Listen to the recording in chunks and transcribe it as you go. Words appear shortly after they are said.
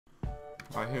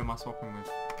Right, who am I swapping with?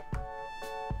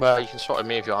 Well, you can swap with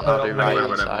me if you want. I'll do right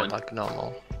inside like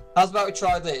normal. How's about we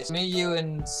try this? Me,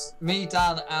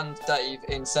 Dan, and Dave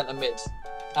in centre mid,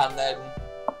 and then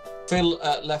Phil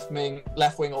at left wing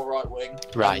or right wing,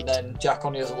 Right. and then Jack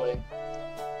on the other wing.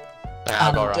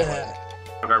 I'll go right.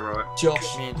 I'll go right. Josh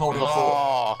holding the fort.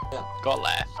 Oh, Yeah. got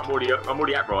left. I'm already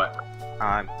at right.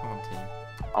 I'm Come on, team.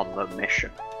 on the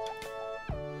mission.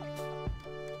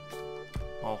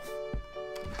 Off.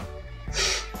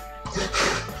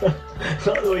 That's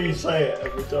the way you say it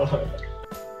every time.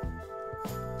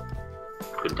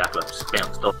 Good tackler, just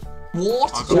bounced off.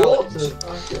 What? I What? Challenge.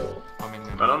 I'm in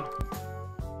there. Well done.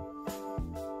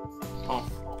 Off.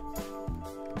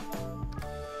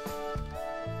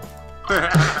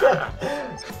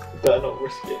 Better not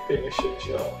risk it being a shit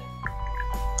shot.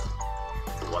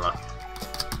 Well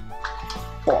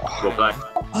play.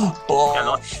 Oh, Yeah,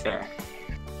 nice. Yeah.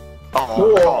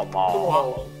 Oh, Come come on. on.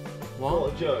 What?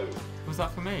 What a joke. Was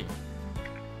that for me?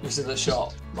 this is a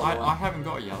shot. I haven't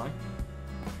got a yellow.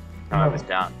 No, it was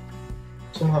down.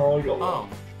 Somehow I got one. Oh.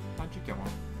 How'd you get one?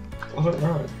 I don't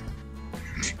know.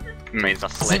 Means I I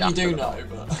slid think you after do them. know,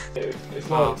 but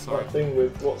It's Oh, like sorry. that thing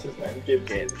with what's his name,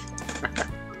 Gibbs.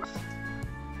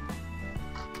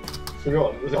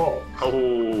 Forgotten. Was it on?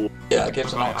 Oh. yeah, it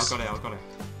gives I a nice. got it.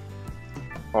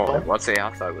 Oh, what's it? I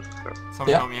thought it was. Someone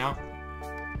Yeah. help me out.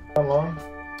 Am I?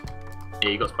 Yeah,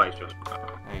 you got space, Josh.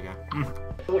 There you go.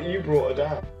 I thought you brought her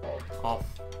down. Off.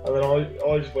 And then I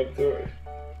just went through.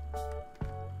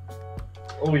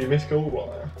 Oh, you missed goal right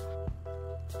there.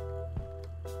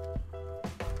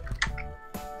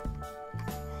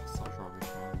 Such rubbish,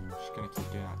 man. I'm just gonna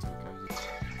keep doing that till it goes.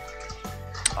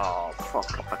 Oh,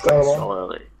 fuck off. I Go got on. so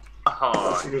early. Oh,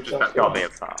 That's a good just tackle. Gotta be a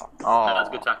foul. Oh, that's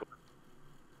a good tackle.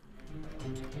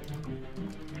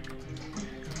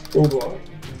 All right.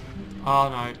 Oh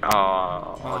no.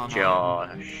 Oh, Oh, no.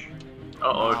 Josh.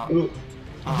 Uh-oh. Look,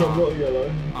 I've got a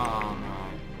yellow. Oh no.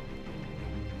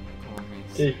 Come on,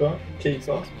 miss. Keeper.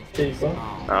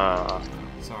 Oh,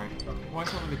 sorry. Why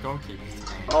can't we the goalkeeper?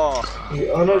 Oh, I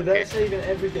know, they're Okay. saving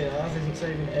everything, ours isn't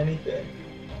saving anything.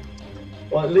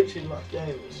 Like, literally last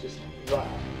game was just that.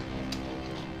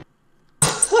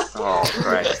 oh,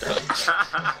 great.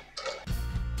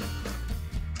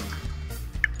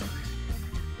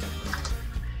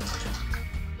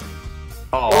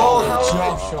 Oh, how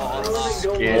Josh shot.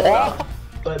 shot. Yeah.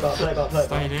 Play back.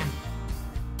 Stayed in.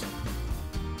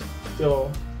 Still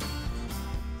on.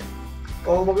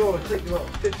 Oh my god, I clicked him up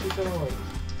 50 times.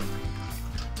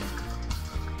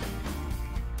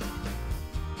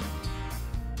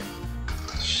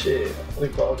 Shit, I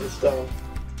think I'll just down.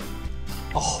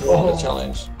 Oh, what a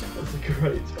challenge. That's a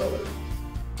great challenge.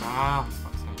 Ah,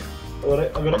 fuck's sake. I got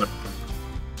it. I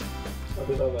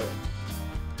did have it.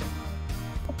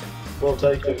 Well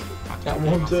taken. I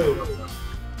 1-2.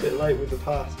 Bit late with the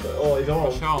pass, but oh, he's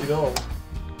on. Shot. He's on.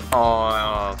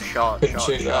 Oh, shot. Couldn't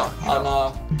shoot that. And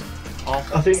Off.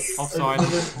 I think Offside.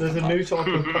 there's a new type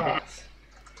of pass.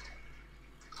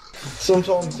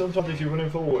 Sometimes if you're running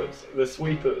forwards, the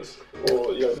sweepers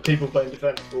or the people playing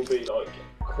defence will be like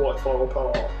quite far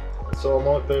apart. So I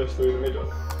might burst through the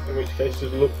middle. In which case,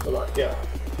 just look for that gap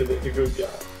because it's a good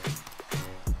gap.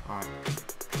 Alright.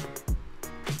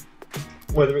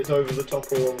 Whether it's over the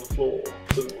top or on the floor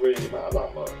doesn't really matter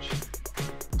that much.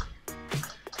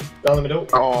 Down the middle.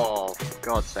 Oh, for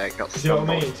God's sake, got See what I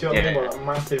mean? stumbled. See what I mean by that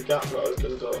massive gap that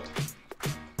opens up?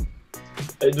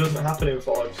 It doesn't happen in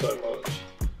 5 so much.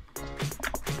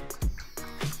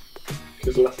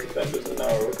 Because less defenders are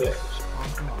narrower pitch.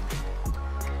 Oh, come on.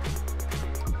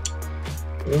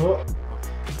 You know what?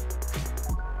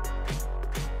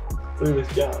 Through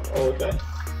this gap. Oh, okay.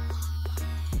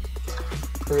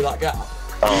 through that gap.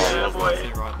 Yeah, That's boy.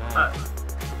 it right there. Oh.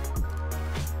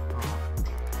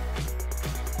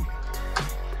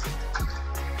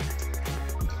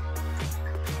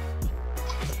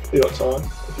 You got time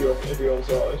if you're on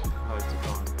side. Loads of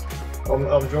time.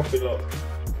 I'm dropping up.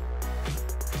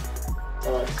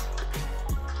 Nice.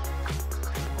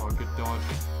 Oh, good dodge.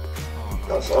 Oh, no.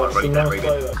 That's Oh, nice. It's a right nice there,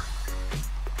 play there.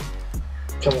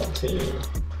 Come on, team.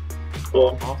 Go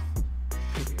on. Off.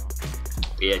 Should be off.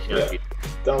 Yeah, she knows Yeah.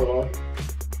 Down the line.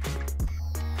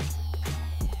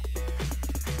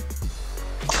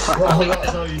 Oh, that's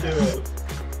how you do it.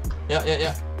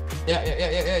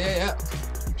 Yeah.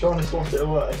 Trying to swat it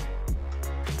away.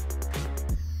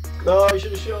 No, you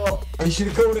should have shot. Oh, you should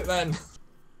have called it then.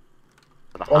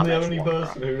 I'm the only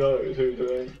person who knows who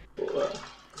to aim for that.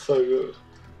 So good.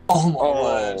 Oh my Oh,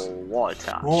 word. what a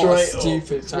tackle. What a Straight up.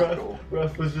 stupid tackle.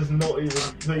 Ref was just not even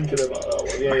thinking about that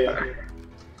one. Yeah.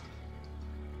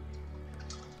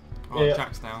 Oh, Yeah.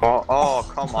 Jack's down. Oh,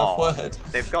 come My on. word.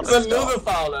 They've got There's the another stuff.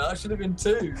 fouler. That should have been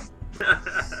 2.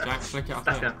 Jack, flick it up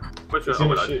That's here. it. Which He's one?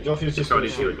 gonna shoot. Josh is just already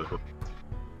gonna shooting.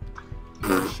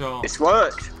 shoot. Shot. It's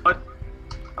worked. Oh.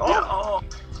 Oh,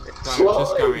 Go,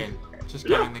 just go in. Just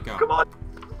go in the goal. Come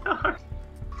on.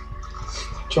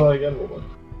 Try again, woman.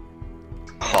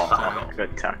 oh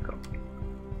good tackle.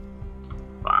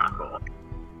 Fuck off.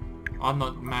 I'm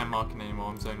not man marking anymore,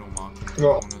 I'm zonal marking.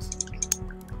 Right. Corners.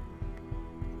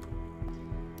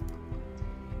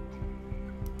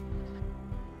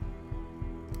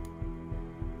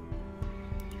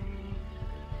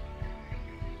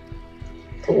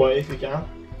 Away if you can.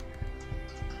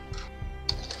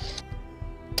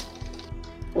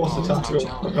 What's Oh, the tackle?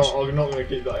 challenge. I'm not going to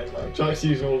keep that in though. Jack's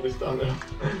using all of his stamina.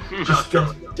 Just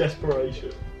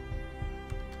desperation.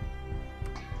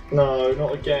 No,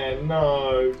 not again.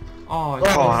 No. Oh, Oh,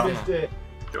 yeah. he's missed it.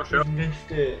 Joshua. He's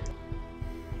missed it.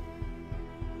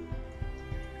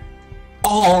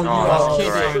 Oh, you Oh, are that's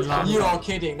kidding. great. You are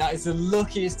kidding. That is the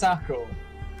luckiest tackle.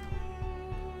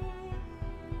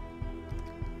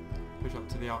 Push up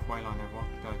to the halfway line, everyone.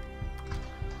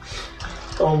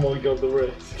 Go. Oh my god, the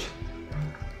risk.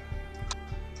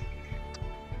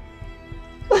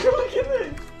 Look at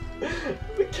this.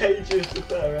 The cagiest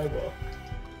affair ever.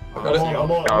 Oh, got it. yeah.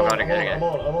 I'm on. Oh, got it, got it, I'm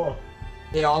on.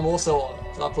 Yeah, I'm also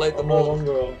on. I played them I'm no all.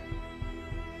 longer on.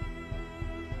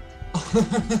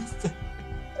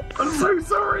 I'm so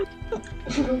sorry.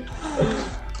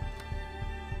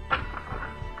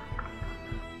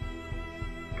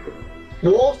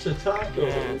 What a tackle!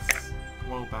 Yes.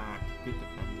 Well back. Good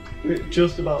defending.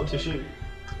 Just about to shoot.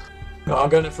 No, I'm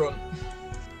going in front.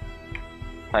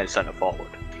 Playing centre forward.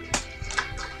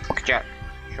 Okay, Jack.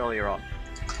 Surely you're on.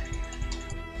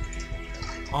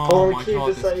 Oh, Oh, my keeper god,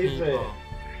 this saved keeper. it.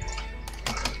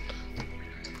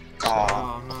 Oh,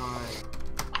 Oh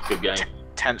no. Good game.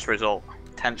 tense result.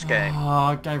 Tense game. Oh,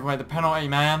 I gave away the penalty,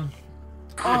 man.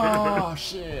 Oh,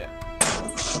 shit.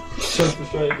 So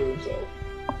frustrated with himself.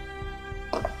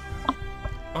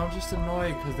 I'm just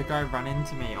annoyed because the guy ran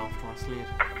into me after I slid.